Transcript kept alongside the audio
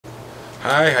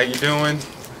Hi, how you doing?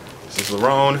 This is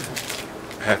Lerone.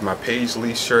 I have my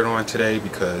Paisley shirt on today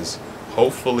because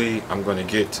hopefully I'm going to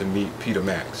get to meet Peter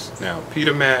Max. Now,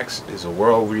 Peter Max is a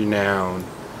world-renowned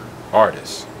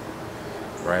artist,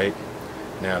 right?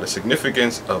 Now, the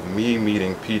significance of me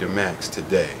meeting Peter Max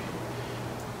today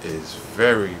is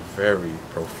very, very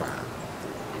profound,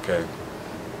 okay?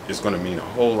 It's going to mean a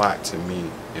whole lot to me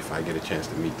if I get a chance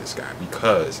to meet this guy,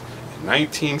 because in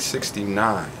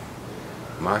 1969,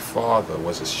 my father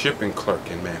was a shipping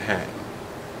clerk in Manhattan,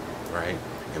 right?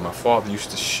 And my father used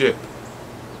to ship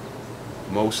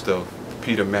most of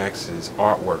Peter Max's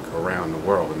artwork around the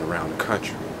world and around the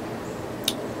country.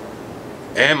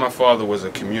 And my father was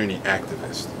a community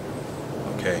activist,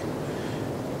 okay?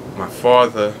 My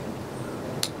father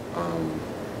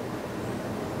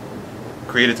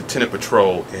created the Tenant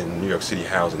Patrol in New York City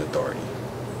Housing Authority.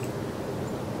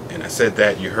 And I said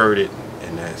that, you heard it,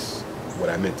 and that's what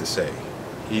I meant to say.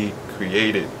 He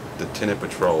created the Tenant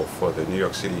Patrol for the New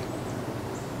York City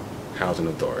Housing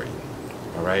Authority,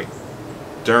 all right?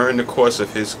 During the course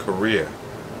of his career,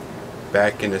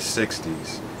 back in the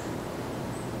 60s,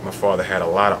 my father had a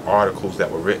lot of articles that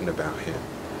were written about him.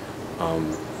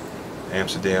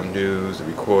 Amsterdam News, The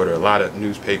Recorder, a lot of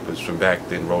newspapers from back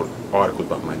then wrote articles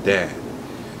about my dad.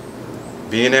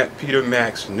 Being that Peter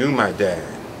Max knew my dad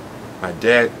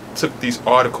took these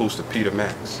articles to Peter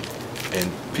Max.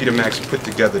 And Peter Max put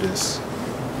together this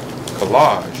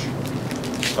collage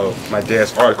of my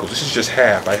dad's articles. This is just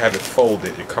half. I have it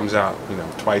folded. It comes out, you know,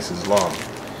 twice as long.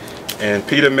 And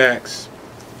Peter Max,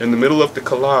 in the middle of the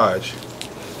collage,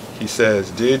 he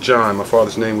says, "Dear John," my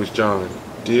father's name was John,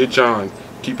 "Dear John,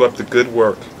 keep up the good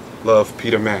work. Love,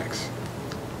 Peter Max."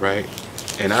 Right?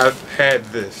 And I've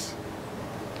had this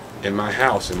in my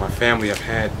house, and my family have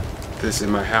had this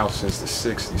in my house since the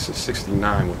 60s, since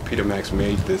 69, when Peter Max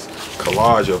made this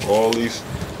collage of all these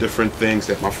different things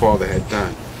that my father had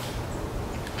done.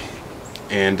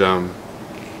 And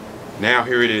now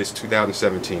here it is,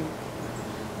 2017.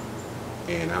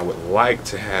 And I would like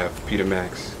to have Peter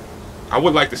Max, I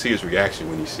would like to see his reaction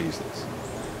when he sees this.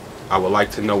 I would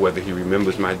like to know whether he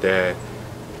remembers my dad,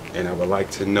 and I would like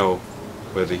to know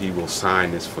whether he will sign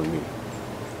this for me.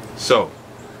 So,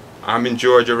 I'm in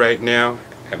Georgia right now,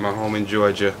 at my home in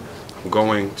Georgia. I'm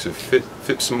going to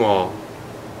Phipps Mall,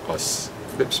 or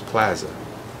Phipps Plaza,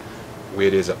 where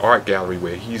there's an art gallery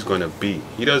where he's going to be.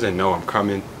 He doesn't know I'm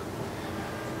coming,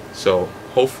 so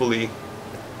hopefully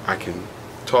I can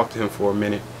talk to him for a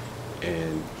minute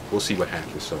and we'll see what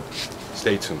happens. So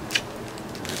stay tuned. Say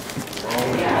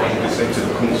to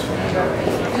the Coons family.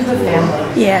 To the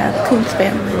family. Yeah, the Coons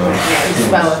family.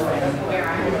 Spell it.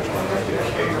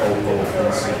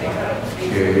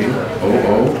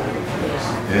 K-O-O-N-C.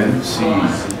 My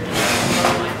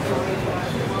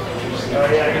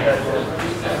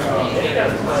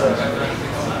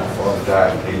father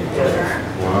died in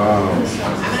 83. Wow.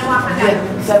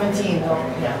 Yeah, 17 though.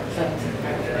 Yeah, 17.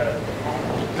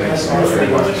 Thanks so very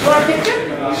much. You want a picture?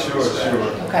 Sure.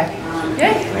 Okay.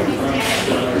 Yeah. Do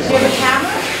you have a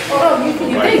camera? Oh, no, you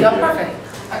there you go, perfect.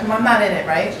 I'm not in it,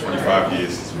 right? 25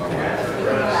 years since my wife.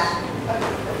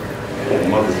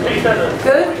 Mother's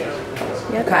Good?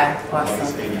 Yep. Okay,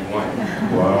 awesome. 81.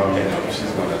 Wow. And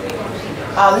she's gonna.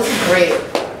 Oh, this is great.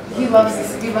 He loves this.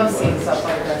 We love seeing stuff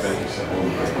like this.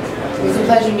 It was a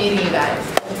pleasure meeting you guys.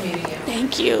 Pleasure meeting you.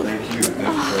 Thank you. Thank you.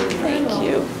 Oh, thank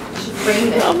you. You should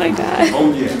frame it. Oh my God.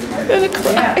 Oh yeah. I'm gonna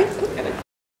cry. Yeah.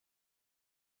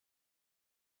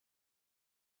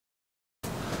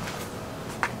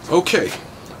 Okay,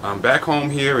 I'm back home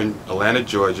here in Atlanta,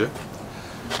 Georgia.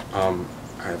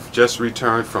 I've just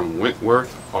returned from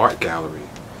Wentworth Art Gallery.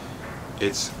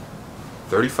 It's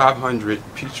 3500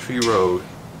 Peachtree Road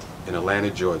in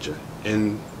Atlanta, Georgia,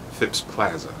 in Phipps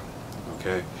Plaza.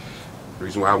 Okay, the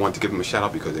reason why I wanted to give them a shout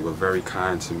out because they were very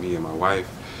kind to me and my wife.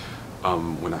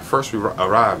 When I first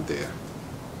arrived there,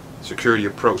 security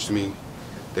approached me.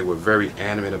 They were very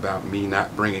adamant about me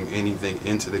not bringing anything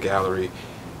into the gallery.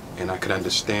 And I could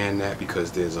understand that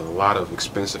because there's a lot of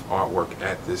expensive artwork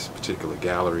at this particular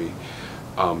gallery.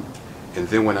 And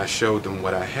then when I showed them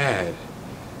what I had,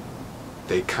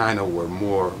 they kind of were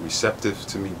more receptive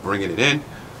to me bringing it in.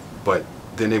 But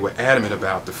then they were adamant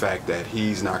about the fact that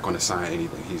he's not going to sign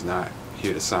anything. He's not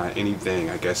here to sign anything,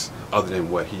 I guess, other than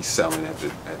what he's selling at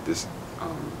this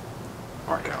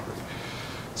art gallery.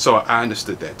 So I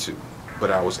understood that too.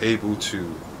 But I was able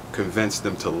to convince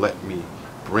them to let me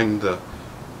bring the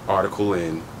article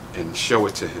in and show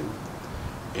it to him.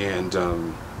 And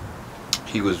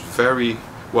he was very,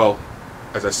 well,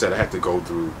 as I said, I had to go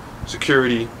through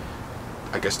security.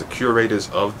 I guess the curators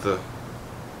of the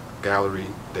Gallery,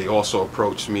 they also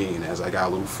approached me, and as I got a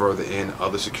little further in,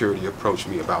 other security approached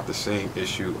me about the same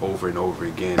issue over and over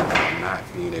again, about not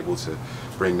being able to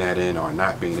bring that in or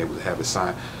not being able to have it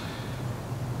signed.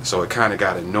 So it kind of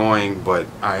got annoying, but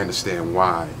I understand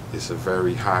why. It's a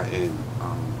very high-end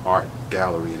art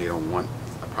gallery, and they don't want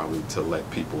probably to let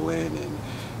people in and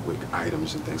with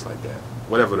items and things like that.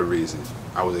 Whatever the reason,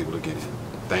 I was able to get in,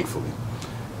 thankfully.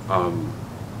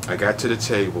 I got to the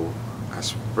table, I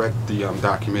spread the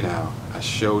document out, I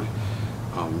showed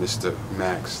Mr.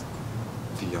 Max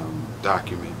the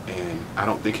document, and I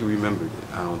don't think he remembered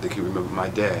it. I don't think he remembered my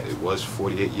dad. It was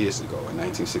 48 years ago, in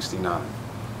 1969.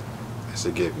 That's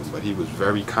a given, but he was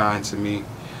very kind to me.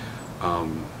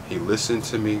 He listened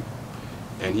to me,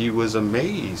 and he was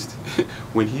amazed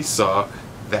when he saw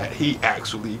that he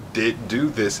actually did do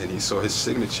this, and he saw his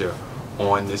signature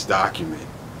on this document.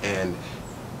 And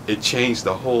it changed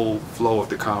the whole flow of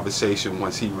the conversation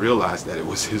once he realized that it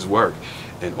was his work,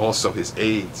 and also his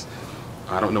aides.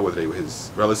 I don't know whether they were his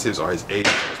relatives or his aides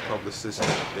or his publicists.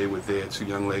 They were there, two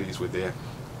young ladies were there,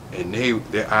 and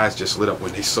their eyes just lit up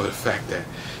when they saw the fact that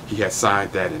he had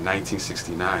signed that in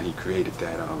 1969. He created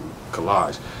that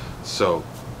collage. So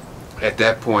at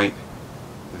that point,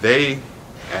 they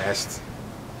asked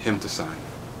him to sign.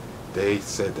 They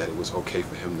said that it was okay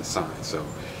for him to sign. So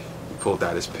he pulled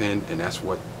out his pen, and that's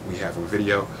what we have on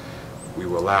video. We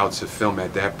were allowed to film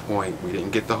at that point. We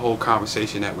didn't get the whole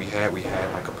conversation that we had. We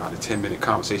had like about a 10-minute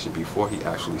conversation before he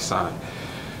actually signed.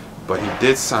 But he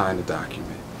did sign the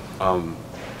document.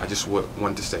 I just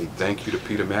wanted to say thank you to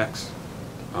Peter Max.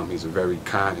 He's a very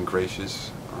kind and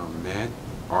gracious man,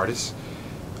 artist.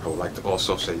 I would like to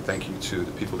also say thank you to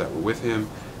the people that were with him,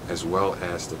 as well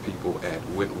as the people at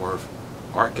Wentworth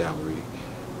Art Gallery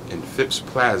in Phipps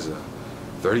Plaza,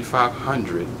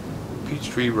 3500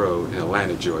 Peachtree Road in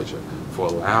Atlanta, Georgia, for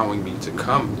allowing me to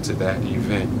come to that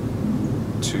event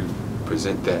to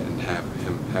present that and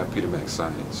have Peter Max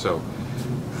sign it. So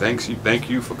thank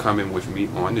you for coming with me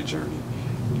on the journey,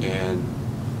 and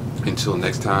until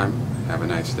next time, have a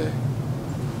nice day.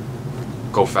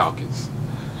 Go Falcons.